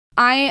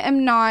I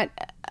am not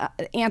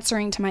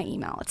answering to my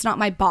email. It's not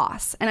my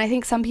boss. And I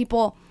think some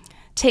people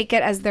take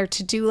it as their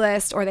to-do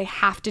list, or they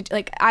have to,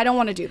 like, I don't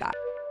want to do that.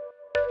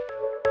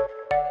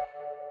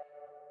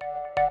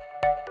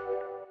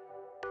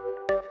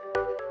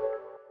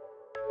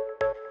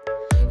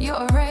 You're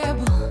a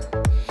rebel.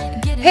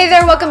 Hey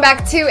there, welcome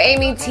back to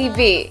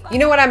AmyTV. You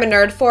know what I'm a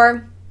nerd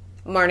for?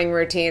 Morning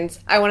routines.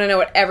 I want to know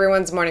what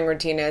everyone's morning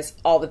routine is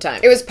all the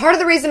time. It was part of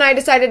the reason I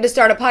decided to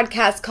start a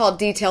podcast called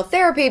Detail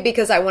Therapy,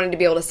 because I wanted to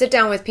be able to sit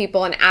down with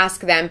people and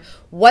ask them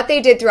what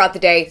they did throughout the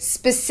day,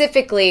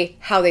 specifically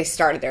how they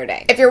started their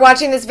day. If you're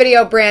watching this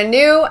video brand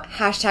new,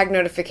 hashtag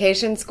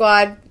notification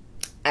squad,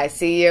 I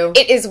see you.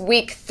 It is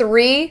week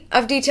 3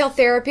 of Detail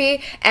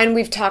Therapy, and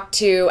we've talked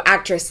to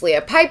actress Leah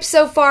Pipes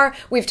so far.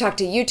 We've talked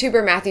to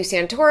YouTuber Matthew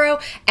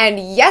Santoro, and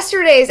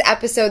yesterday's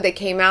episode that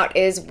came out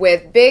is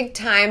with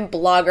big-time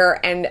blogger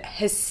and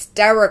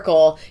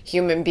hysterical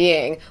human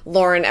being,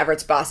 LAURYN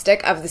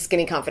BOSSTICK of The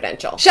Skinny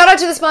Confidential. Shout out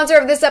to the sponsor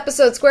of this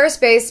episode,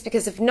 Squarespace,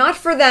 because if not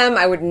for them,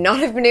 I would not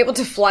have been able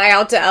to fly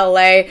out to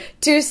LA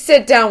to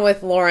sit down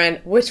with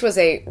LAURYN, which was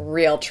a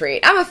real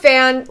treat. I'm a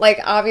fan. Like,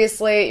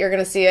 obviously, you're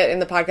gonna see it in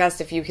the podcast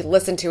if you can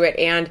listen to it,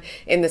 and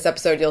in this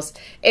episode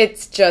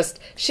it's just,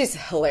 she's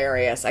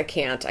hilarious. I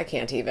can't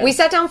even. We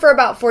sat down for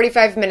about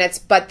 45 minutes,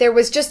 but there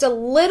was just a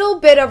little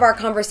bit of our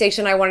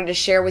conversation I wanted to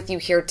share with you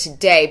here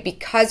today,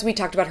 because we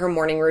talked about her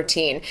morning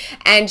routine,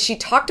 and she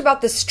talked about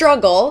the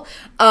struggle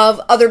of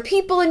other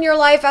people in your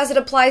life as it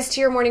applies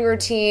to your morning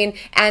routine,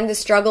 and the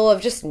struggle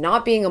of just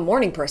not being a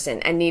morning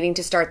person and needing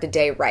to start the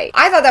day right.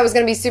 I thought that was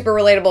going to be super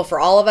relatable for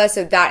all of us,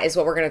 so that is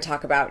what we're going to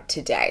talk about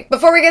today.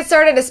 Before we get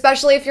started,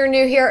 especially if you're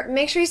new here,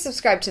 make sure you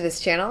subscribe to this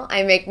channel.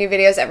 I make new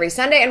videos every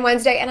Sunday and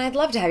Wednesday, and I'd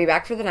love to have you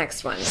back for the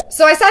next one.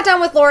 So I sat down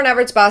with LAURYN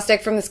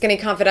BOSSTICK from The Skinny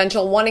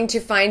Confidential, wanting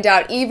to find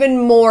out even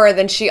more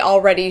than she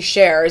already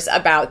shares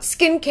about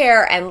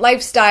skincare and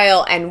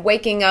lifestyle and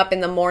waking up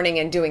in the morning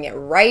and doing it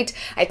right.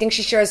 I think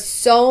she shares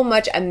so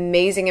much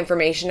amazing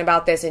information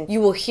about this, and you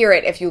will hear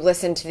it if you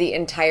listen to the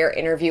entire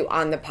interview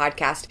on the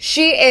podcast.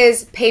 She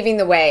is paving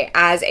the way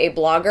as a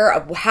blogger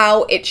of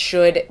how it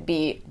should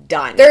be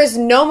done. There is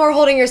no more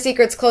holding your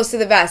secrets close to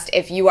the vest.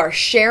 If you are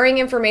sharing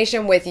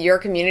information with your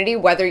community,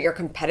 whether your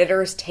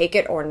competitors take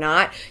it or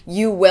not,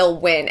 you will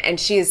win. And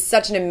she is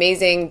such an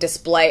amazing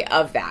display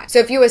of that. So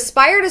if you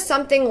aspire to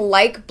something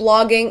like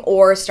blogging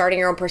or starting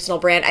your own personal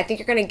brand, I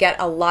think you're going to get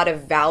a lot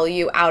of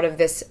value out of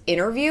this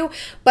interview.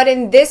 But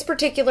in this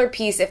particular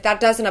piece, if that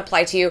doesn't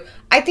apply to you,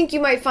 I think you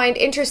might find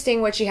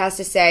interesting what she has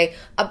to say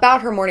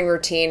about her morning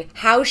routine,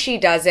 how she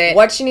does it,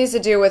 what she needs to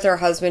do with her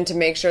husband to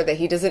make sure that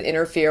he doesn't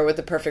interfere with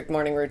the perfect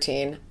morning routine.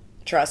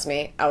 Trust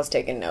me, I was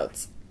taking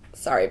notes.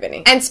 Sorry,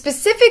 Vinny. And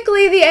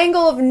specifically the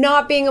angle of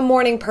not being a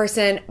morning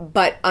person,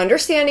 but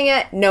understanding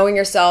it, knowing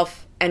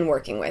yourself, and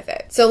working with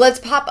it. So let's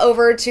pop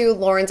over to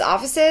LAURYN's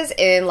offices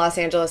in Los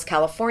Angeles,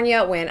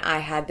 California, when I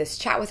had this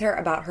chat with her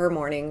about her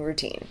morning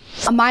routine.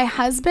 My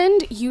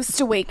husband used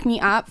to wake me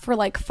up for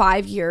like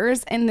 5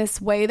 years in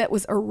this way that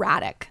was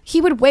erratic. He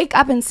would wake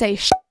up and say,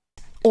 "Shit,"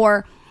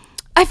 or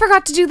 "I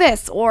forgot to do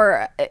this,"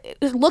 or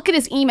look at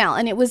his email,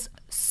 and it was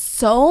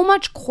so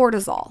much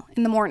cortisol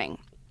in the morning.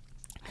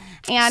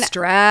 And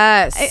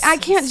stress. I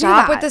can't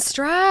Stop do that. with the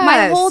stress.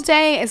 My whole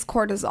day is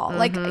cortisol.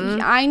 Like,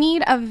 I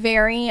need a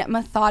very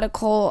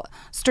methodical,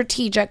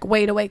 strategic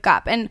way to wake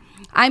up. And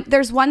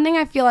there's one thing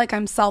I feel like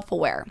I'm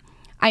self-aware.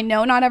 I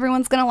know not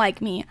everyone's going to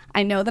like me.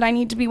 I know that I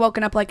need to be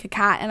woken up like a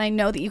cat. And I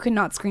know that you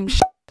cannot scream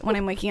shit when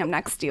I'm waking up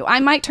next to you. I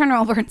might turn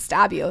over and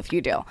stab you if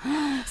you do.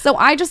 So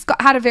I just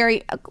had a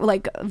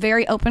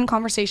very open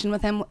conversation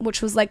with him,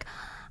 which was like,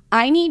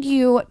 I need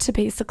you to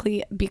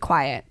basically be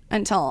quiet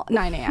until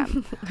 9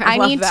 a.m. I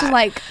need to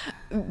like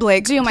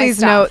Blake, do my please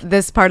stuff. note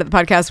this part of the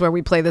podcast where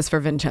we play this for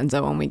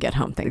Vincenzo when we get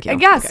home. Thank you.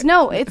 Yes, okay.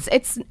 no,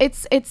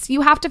 it's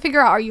you have to figure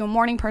out, are you a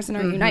morning person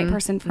or a night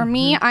person? For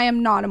me, I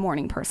am not a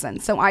morning person.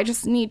 So I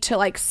just need to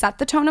like set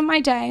the tone of my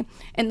day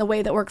in the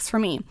way that works for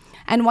me.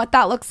 And what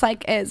that looks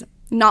like is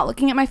not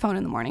looking at my phone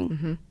in the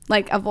morning,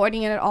 like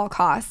avoiding it at all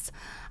costs.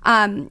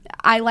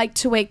 I like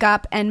to wake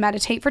up and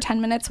meditate for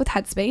 10 minutes with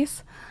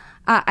Headspace.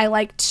 I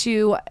like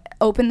to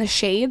open the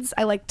shades.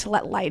 I like to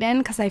let light in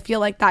because I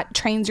feel like that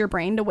trains your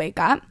brain to wake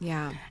up.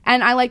 Yeah.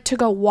 And I like to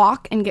go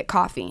walk and get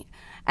coffee.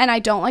 And I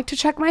don't like to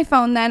check my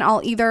phone then.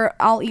 I'll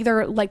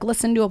either like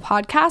listen to a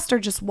podcast or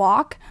just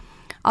walk.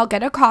 I'll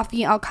get a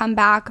coffee. I'll come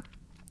back.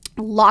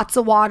 Lots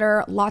of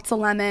water, lots of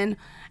lemon.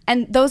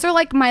 And those are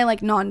like my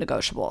like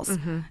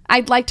non-negotiables.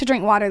 I'd like to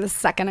drink water the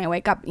second I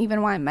wake up,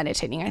 even while I'm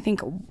meditating. I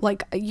think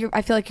like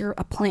I feel like you're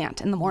a plant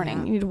in the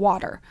morning. You need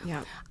water.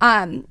 Yeah.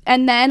 And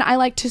then I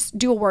like to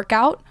do a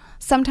workout.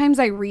 Sometimes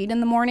I read in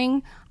the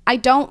morning. I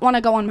don't want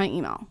to go on my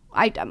email.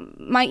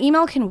 My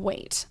email can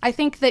wait. I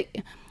think that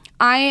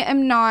I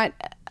am not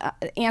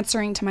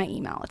answering to my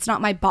email. It's not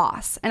my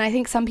boss. And I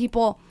think some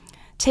people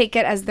take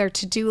it as their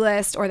to-do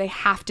list, or they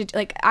have to,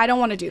 like, I don't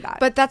want to do that.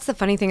 But that's the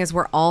funny thing, is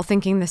we're all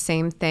thinking the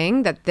same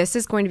thing, that this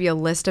is going to be a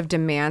list of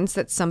demands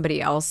that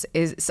somebody else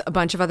is, a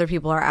bunch of other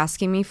people are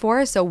asking me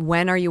for. So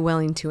when are you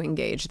willing to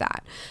engage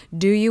that?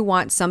 Do you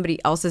want somebody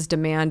else's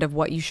demand of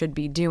what you should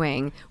be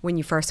doing when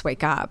you first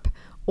wake up?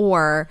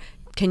 Or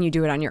can you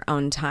do it on your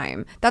own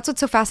time? That's what's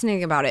so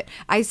fascinating about it.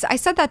 I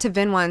said that to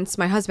Vin once,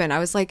 my husband. I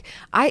was like,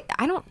 I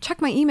don't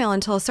check my email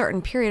until a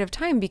certain period of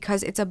time,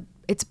 because it's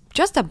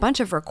just a bunch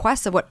of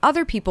requests of what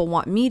other people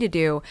want me to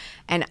do,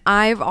 and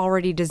I've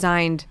already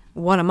designed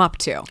what I'm up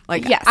to.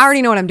 Like, yes. I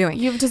already know what I'm doing.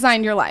 You've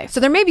designed your life. So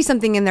there may be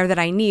something in there that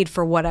I need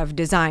for what I've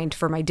designed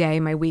for my day,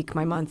 my week,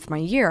 my month, my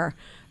year,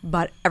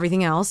 but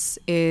everything else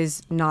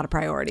is not a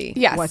priority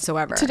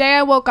whatsoever. Today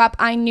I woke up,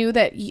 I knew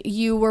that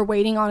you were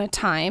waiting on a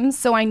time,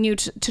 so I knew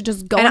to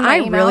just go in my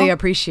email. And I really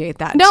appreciate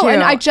that, No, too.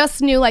 and I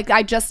just knew, like,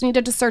 I just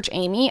needed to search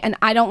Amy, and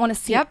I don't want to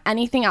see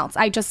anything else.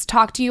 I just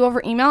talked to you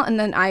over email, and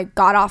then I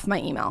got off my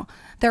email.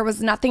 There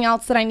was nothing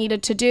else that I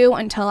needed to do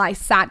until I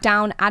sat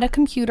down at a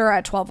computer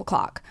at 12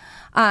 o'clock.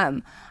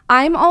 I'm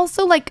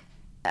also, like,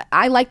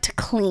 I like to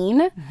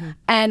clean,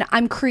 and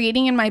I'm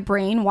creating in my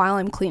brain while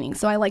I'm cleaning.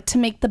 So I like to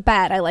make the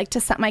bed. I like to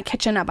set my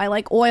kitchen up. I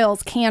like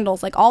oils,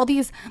 candles, like all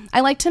these.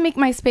 I like to make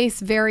my space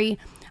very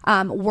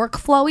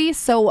workflowy,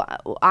 so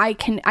I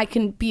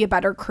can be a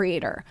better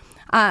creator.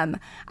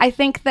 I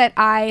think that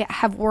I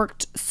have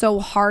worked so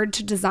hard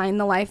to design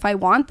the life I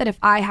want that if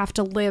I have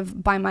to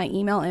live by my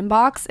email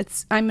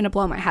inbox, I'm going to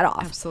blow my head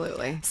off.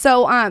 Absolutely.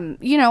 So,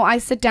 you know, I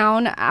sit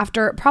down I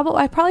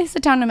probably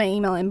sit down in my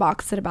email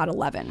inbox at about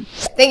 11.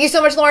 Thank you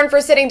so much, Lauren, for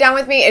sitting down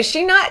with me. Is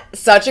she not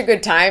such a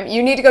good time?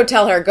 You need to go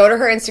tell her. Go to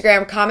her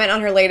Instagram, comment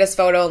on her latest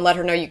photo, and let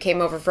her know you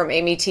came over from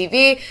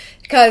AmyTV,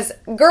 because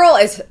girl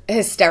is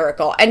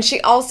hysterical, and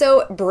she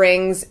also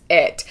brings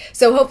it.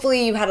 So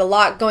hopefully you had a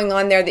lot going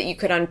on there that you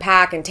could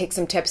unpack and take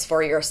some tips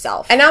for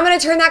yourself. And now I'm going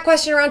to turn that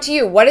question around to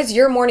you. What is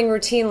your morning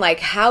routine like?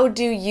 How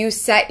do you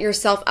set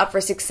yourself up for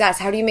success?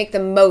 How do you make the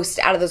most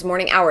out of those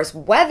morning hours,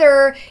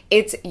 whether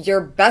it's your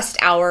best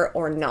hour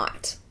or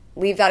not?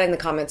 Leave that in the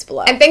comments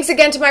below. And thanks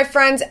again to my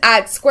friends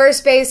at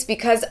Squarespace.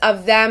 Because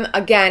of them,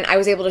 again, I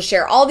was able to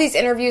share all these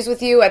interviews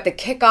with you at the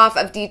kickoff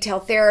of Detail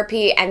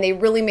Therapy, and they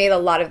really made a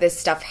lot of this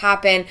stuff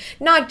happen.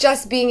 Not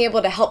just being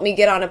able to help me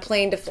get on a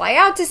plane to fly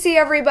out to see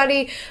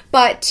everybody,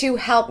 but to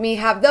help me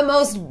have the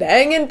most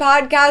banging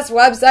podcast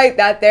website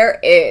that there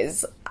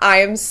is.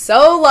 I am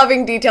so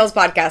loving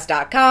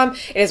detailspodcast.com.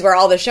 It is where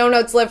all the show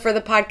notes live for the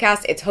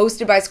podcast. It's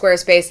hosted by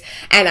Squarespace,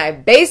 and I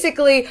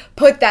basically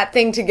put that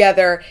thing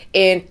together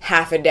in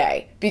half a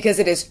day because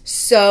it is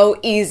so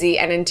easy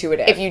and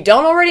intuitive. If you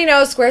don't already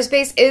know,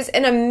 Squarespace is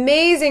an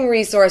amazing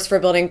resource for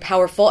building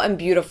powerful and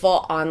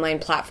beautiful online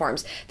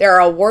platforms. There are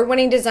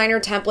award-winning designer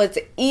templates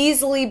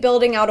easily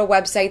building out a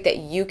website that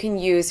you can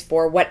use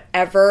for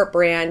whatever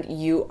brand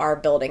you are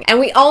building. And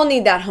we all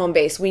need that home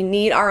base. We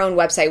need our own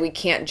website. We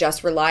can't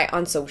just rely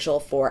on social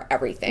for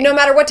everything. No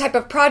matter what type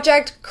of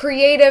project,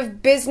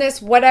 creative,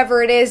 business,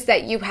 whatever it is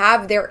that you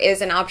have, there is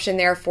an option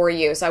there for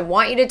you. So I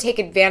want you to take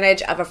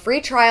advantage of a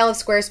free trial of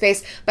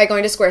Squarespace by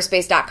going to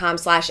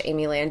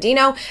squarespace.com/Amy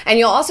Landino, and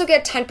you'll also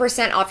get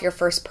 10% off your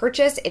first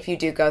purchase if you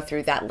do go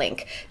through that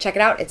link. Check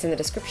it out. It's in the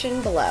description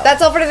below.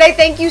 That's all for today.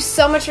 Thank you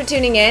so much for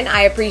tuning in.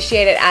 I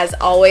appreciate it as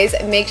always.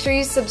 Make sure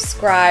you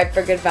subscribe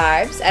for good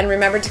vibes, and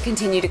remember to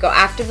continue to go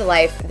after the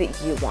life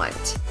that you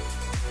want.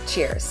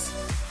 Cheers.